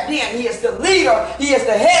you're tapped in. He is the leader. He is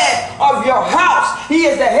the head of your house. He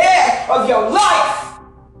is the head of your life.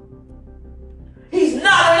 He's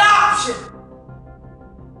not an option.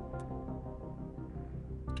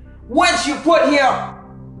 Once you put him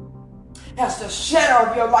as the center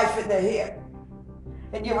of your life in the head,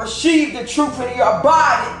 and you receive the truth and you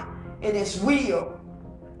abide in his will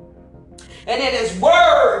and in his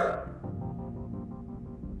word.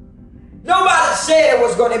 Nobody said it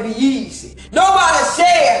was going to be easy. Nobody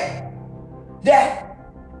said that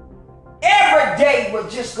every day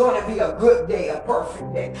was just going to be a good day, a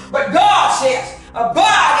perfect day. But God says,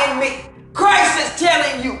 abide in me. Christ is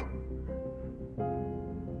telling you,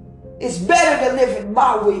 it's better to live in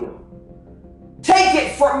my will. Take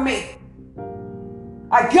it from me.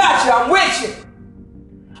 I got you. I'm with you.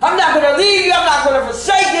 I'm not going to leave you. I'm not going to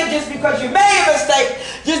forsake you just because you made a mistake,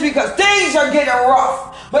 just because things are getting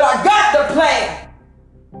rough. But I got the plan.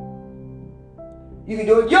 You can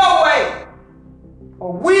do it your way,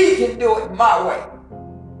 or we can do it my way.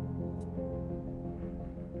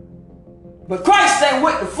 But Christ ain't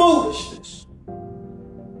with the foolishness.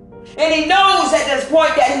 And he knows at this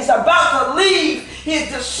point that he's about to leave his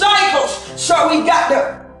disciples, so we got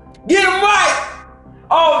to get them right.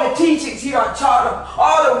 All the teachings he done taught them,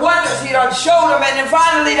 all the wonders he done showed them, and then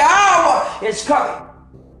finally the hour is coming.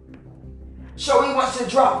 So he wants to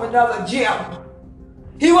drop another gem.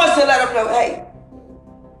 He wants to let them know, hey,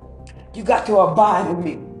 you got to abide in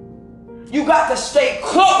me. You got to stay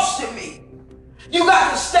close to me. You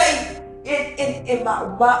got to stay in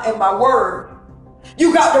my word.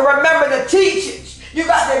 You got to remember the teachings. You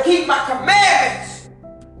got to keep my commandments.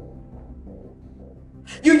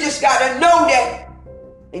 You just got to know that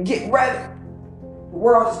and get ready. The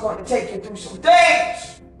world is going to take you through some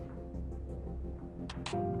things.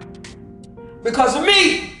 Because of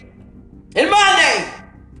me. In my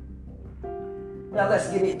name. Now let's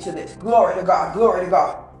get into this. Glory to God. Glory to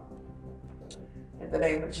God. In the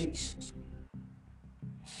name of Jesus.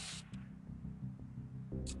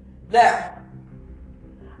 Now,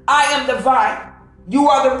 I am the vine. You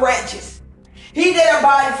are the branches. He that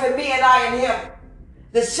abideth in me and I in him,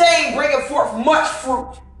 the same bringeth forth much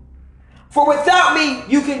fruit. For without me,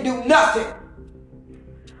 you can do nothing.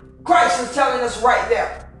 Christ is telling us right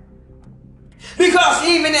there. Because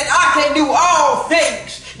even if I can do all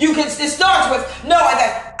things, it starts with knowing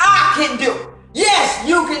that I can do. Yes,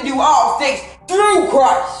 you can do all things through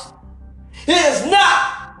Christ. It is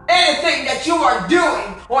not anything that you are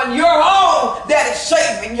doing on your own that is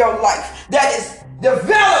saving your life, that is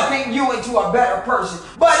developing you into a better person.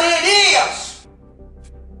 But it is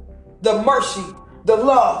the mercy, the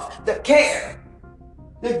love, the care,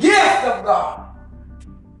 the gift of God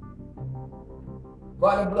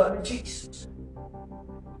by the blood of Jesus.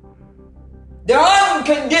 They're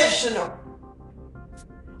unconditional,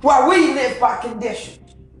 while we live by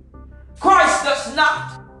conditions. Christ does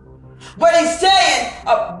not. But he's saying,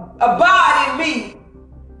 abide in me.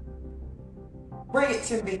 Bring it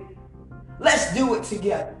to me. Let's do it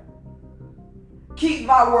together. Keep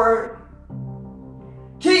my word.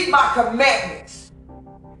 Keep my commandments.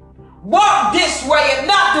 Walk this way and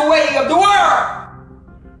not the way of the world.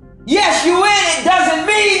 Yes, you in it. Doesn't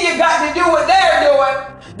mean you got to do what they're doing.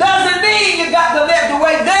 Doesn't mean you got to live the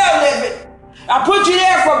way they're living. I put you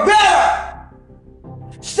there for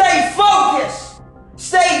better. Stay focused.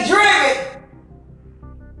 Stay driven.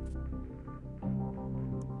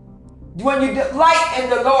 When you delight in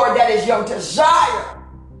the Lord, that is your desire.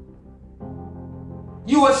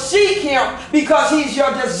 You will seek him because he's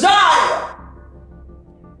your desire.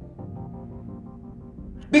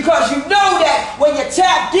 Because you know that when you're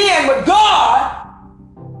tapped in with God,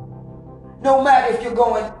 no matter if you're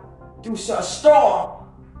going through a storm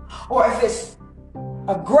or if it's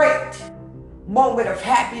a great moment of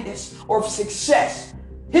happiness or of success,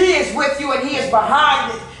 he is with you and he is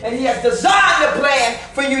behind it, and he has designed a plan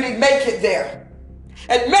for you to make it there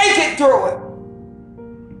and make it through it.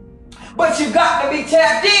 But you got to be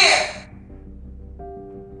tapped in.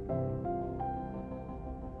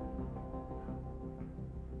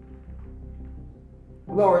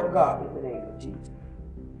 Glory to God in the name of Jesus.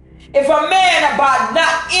 If a man abide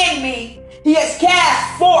not in me, he is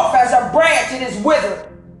cast forth as a branch and is withered.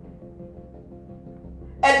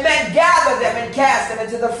 And men gather them and cast them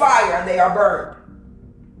into the fire, and they are burned.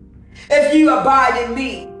 If you abide in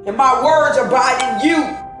me, and my words abide in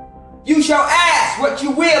you, you shall ask what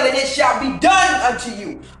you will, and it shall be done unto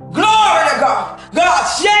you. Glory to God. God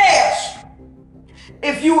says,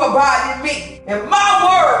 if you abide in me, and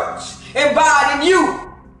my words abide in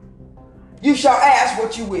you, you shall ask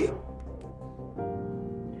what you will,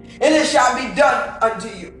 and it shall be done unto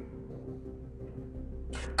you.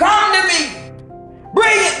 Come to me.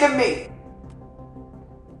 Bring it to me.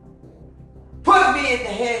 Put me in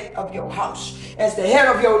the head of your house, as the head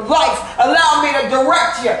of your life. Allow me to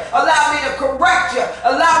direct you. Allow me to correct you.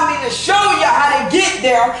 Allow me to show you how to get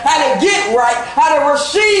there, how to get right, how to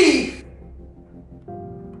receive.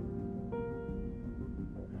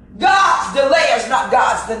 God's delay is not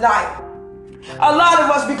God's denial. A lot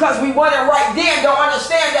of us, because we want it right then, don't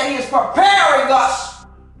understand that He is preparing us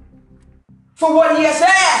for what He has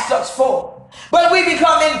asked us for. But we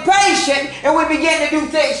become impatient and we begin to do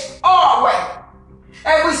things our way.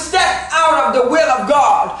 And we step out of the will of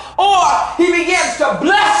God. Or He begins to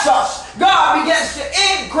bless us. God begins to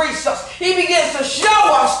increase us. He begins to show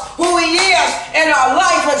us who He is in our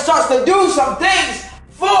life and starts to do some things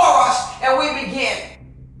for us. And we begin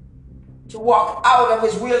to walk out of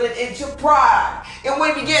His will and into pride. And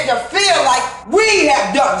we begin to feel like we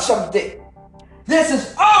have done something. This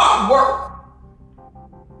is our work.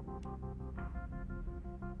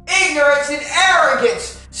 Ignorance and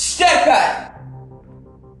arrogance step in.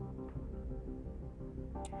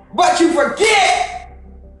 But you forget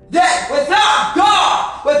that without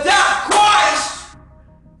God, without Christ,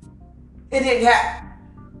 it didn't happen.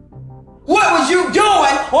 What was you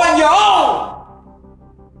doing on your own?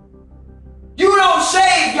 You don't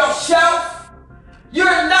save yourself.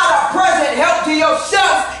 You're not a present help to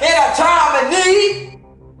yourself in a time of need.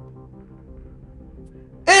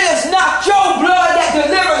 It is not your blood that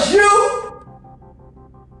delivers you.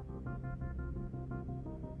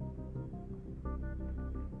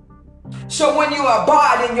 So when you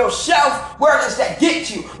abide in yourself, where does that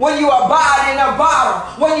get you? When you abide in a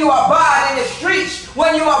bottle, when you abide in the streets,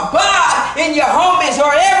 when you abide in your homies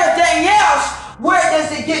or everything else, where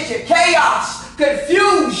does it get you? Chaos,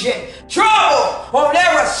 confusion, trouble on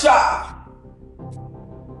every side.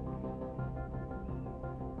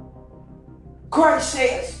 Christ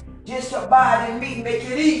says, just abide in me, make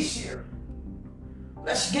it easier.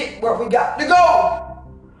 Let's get where we got to go.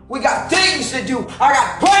 We got things to do. I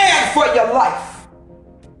got plans for your life.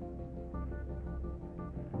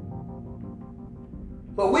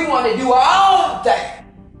 But we want to do our own thing.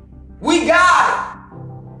 We got it.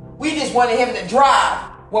 We just wanted Him to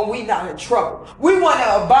drive when we're not in trouble. We want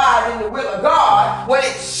to abide in the will of God when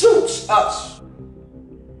it suits us.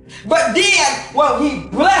 But then, when He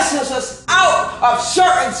blesses us out of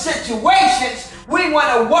certain situations, we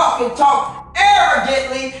want to walk and talk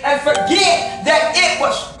arrogantly and forget that it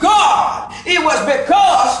was God. It was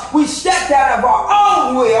because we stepped out of our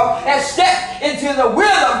own will and stepped into the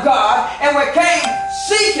will of God, and we came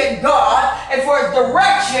seeking God and for His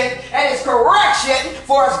direction and His correction,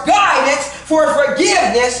 for His guidance, for His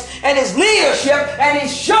forgiveness and His leadership, and He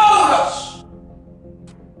showed us.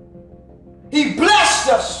 He blessed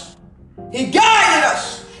us. He guided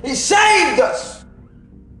us. He saved us.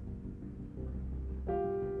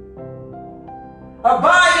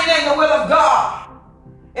 Abiding in the will of God.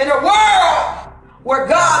 In a world where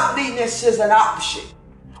godliness is an option.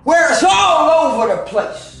 Where it's all over the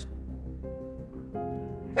place.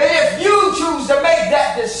 And if you choose to make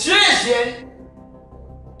that decision,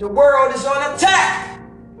 the world is on attack.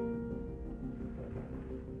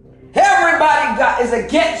 Everybody is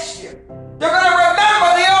against you. They're going to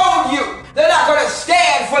remember the old you. They're not going to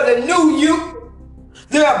stand for the new you.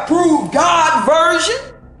 The approved God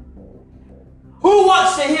version. Who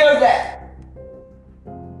wants to hear that?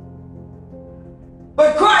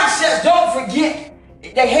 But Christ says, don't forget,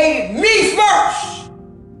 they hated me first.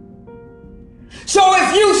 So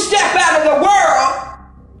if you step out of the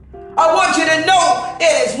world, I want you to know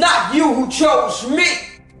it is not you who chose me.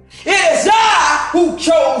 It is I who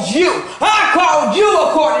chose you. I called you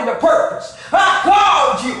according to purpose. I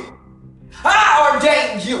called you. I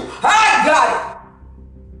ordained you. I got it.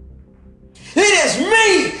 It is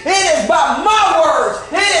me. It is by my words.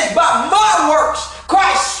 It is by my works.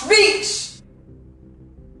 Christ speaks.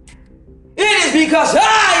 It is because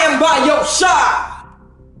I am by your side.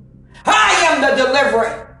 I am the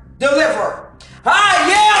deliverer. I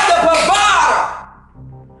am the provider.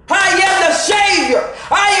 I am the Savior.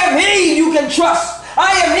 I am He you can trust.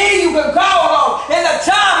 I am He you can call on. And in a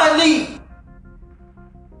time of need.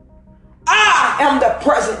 I am the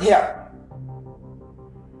present help.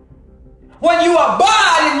 When you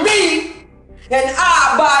abide in me and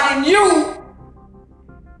I abide in you,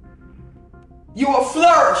 you will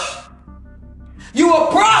flourish. You will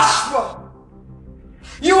prosper.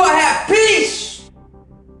 You will have peace.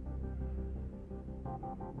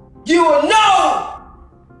 You will know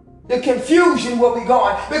the confusion will be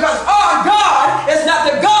gone, because our God is not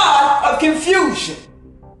the God of confusion.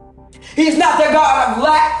 He's not the God of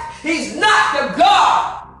lack. He's not the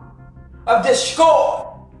God of discord.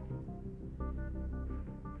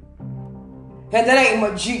 In the name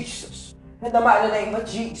of Jesus. In the mighty name of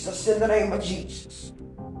Jesus. In the name of Jesus.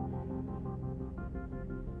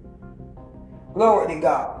 Glory to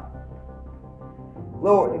God.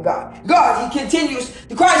 Glory to God. God,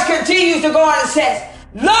 Christ continues to go on and says,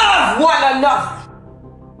 love one another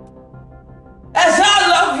as I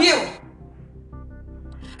love you.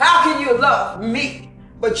 How can you love me,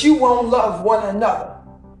 but you won't love one another?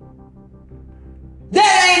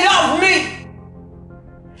 That ain't of me.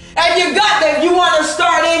 And you got that. You want to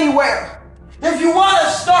start anywhere. If you want to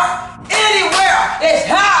start anywhere, it's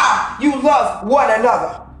how you love one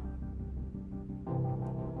another.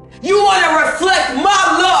 You want to reflect my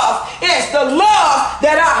love. It's the love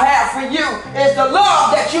that I have for you. It's the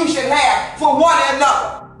love that you should have for one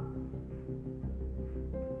another.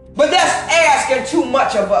 But that's asking too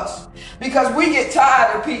much of us, because we get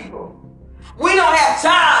tired of people. We don't have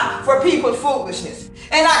time for people's foolishness.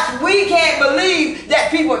 And we can't believe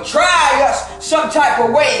that people try us some type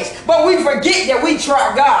of ways, but we forget that we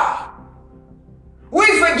try God. We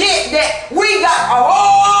forget that we got a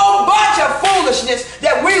whole bunch of foolishness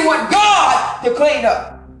that we want God to clean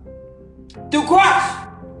up through Christ,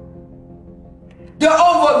 to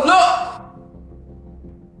overlook.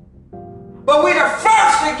 But we're the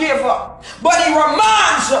first to give up. But he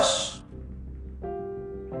reminds us,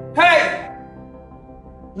 hey,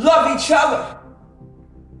 love each other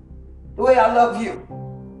the way I love you.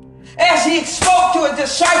 As he spoke to his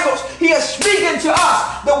disciples, he is speaking to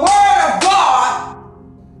us. The word of God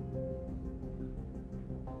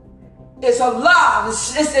is alive.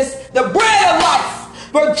 It's the bread of life.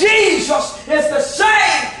 But Jesus is the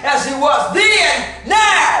same as he was then,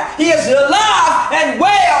 now. He is alive and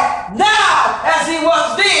well now as he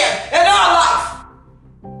was then in our life.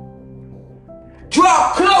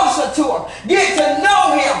 Draw closer to him. Get to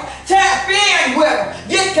know him. Tap in with him.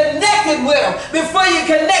 Get connected with him. Before you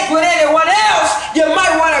connect with anyone else, you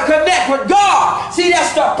might want to connect with God. See,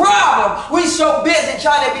 that's the problem. We so busy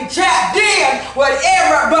trying to be tapped in with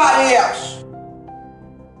everybody else,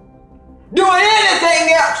 doing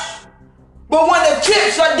anything else. But when the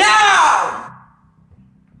chips are down,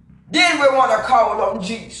 then we want to call on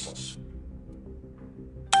Jesus.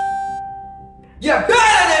 You're better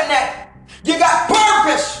than that. You got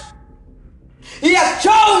purpose. He has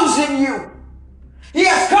chosen you. He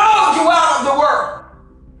has called you out of the world,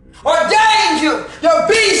 ordained you to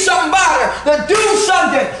be somebody, to do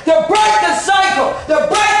something, to break the cycle, to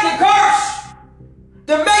break the curse,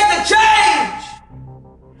 to make the change.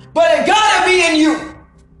 But it gotta be in you.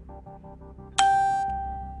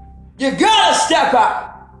 You gotta step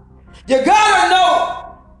out. You gotta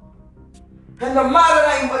know, in the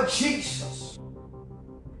mighty name of Jesus,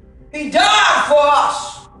 he died for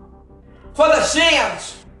us, for the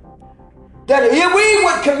sins that we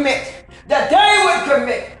would commit, that they would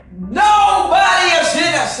commit. Nobody is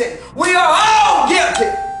innocent. We are all guilty.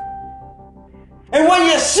 And when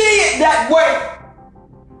you see it that way,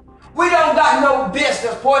 we don't got no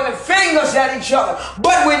business pointing fingers at each other,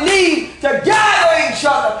 but we need to gather each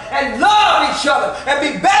other and love each other and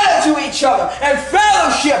be better to each other and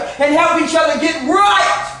fellowship and help each other get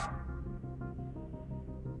right.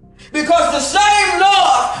 Because the same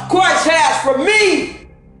love Christ has for me,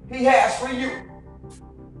 he has for you.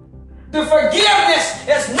 The forgiveness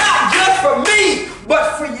is not just for me,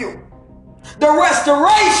 but for you. The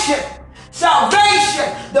restoration,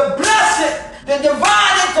 salvation, the blessing, the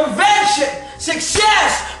divine intervention,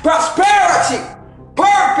 success, prosperity,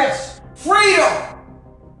 purpose, freedom,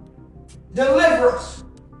 deliverance.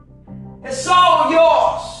 It's all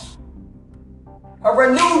yours. A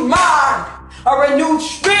renewed mind, a renewed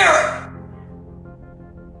spirit.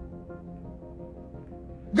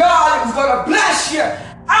 God is going to bless you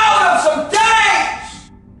out of some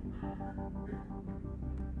things.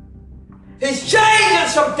 He's changing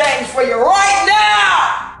some things for you right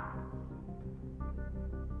now.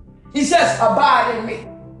 He says, abide in me.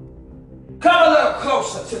 Come a little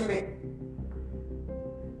closer to me.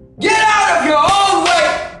 Get out of your own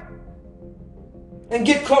way and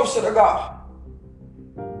get closer to God.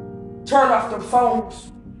 Turn off the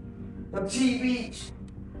phones, the TVs.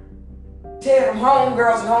 Tell them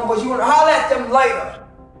homegirls and homeboys you want to holler at them later.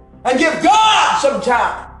 And give God some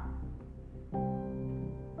time.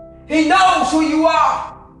 He knows who you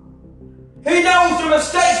are. He knows the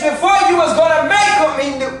mistakes before you was going to make them, he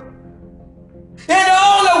knew. And the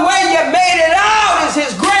only way you made it out is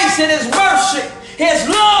his grace and his mercy, his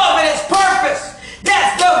love and his purpose.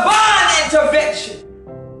 That's divine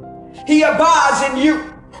intervention. He abides in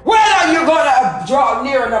you. When are you going to draw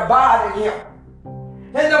near and abide in him?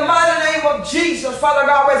 In the mighty name of Jesus, Father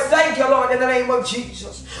God, we thank you, Lord, in the name of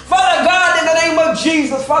Jesus. Father God, in the name of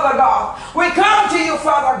Jesus, Father God, we come to you,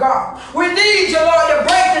 Father God. We need you, Lord, to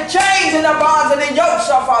break the chains and the bonds and the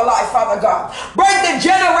yokes of our life, Father God. Break the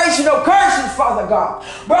generational curses, Father God.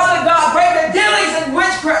 Brother God, break the dealings and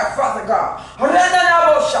witchcraft, Father God.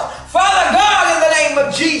 Father God, in the name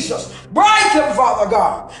of Jesus, break him, Father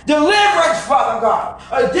God. Deliverance, Father God.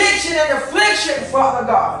 Addiction and affliction, Father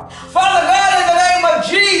God. Father God, in the name of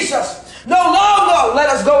Jesus, no longer let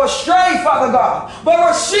us go astray, Father God, but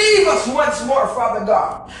receive us once more, Father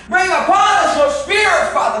God. Bring upon us your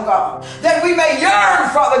spirit, Father God, that we may yearn,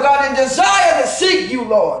 Father God, and desire to seek you,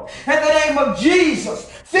 Lord. In the name of Jesus,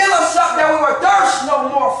 fill us up that we will thirst no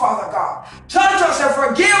more, Father God. Touch us and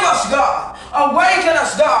forgive us, God. Awaken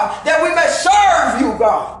us, God, that we may serve you,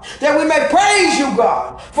 God, that we may praise you,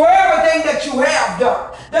 God, for everything that you have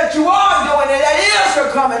done, that you are doing, and that is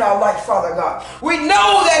to come in our life, Father God. We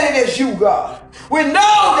know that it is you, God. We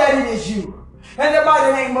know that it is you. In the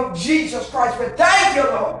mighty name of Jesus Christ, we thank you,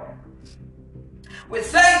 Lord. We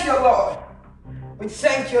thank you, Lord. We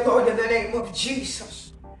thank you, Lord, in the name of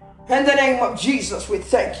Jesus. In the name of Jesus, we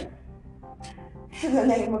thank you. In the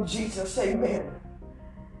name of Jesus, amen.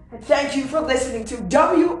 And thank you for listening to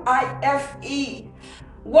WIFE,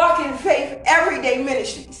 Walk in Faith Everyday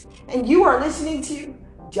Ministries. And you are listening to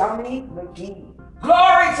Johnny McGee.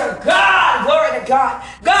 Glory to God. Glory to God.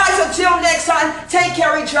 Guys, until next time, take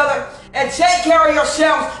care of each other and take care of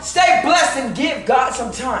yourselves. Stay blessed and give God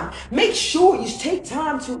some time. Make sure you take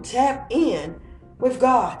time to tap in with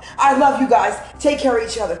God. I love you guys. Take care of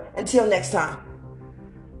each other. Until next time.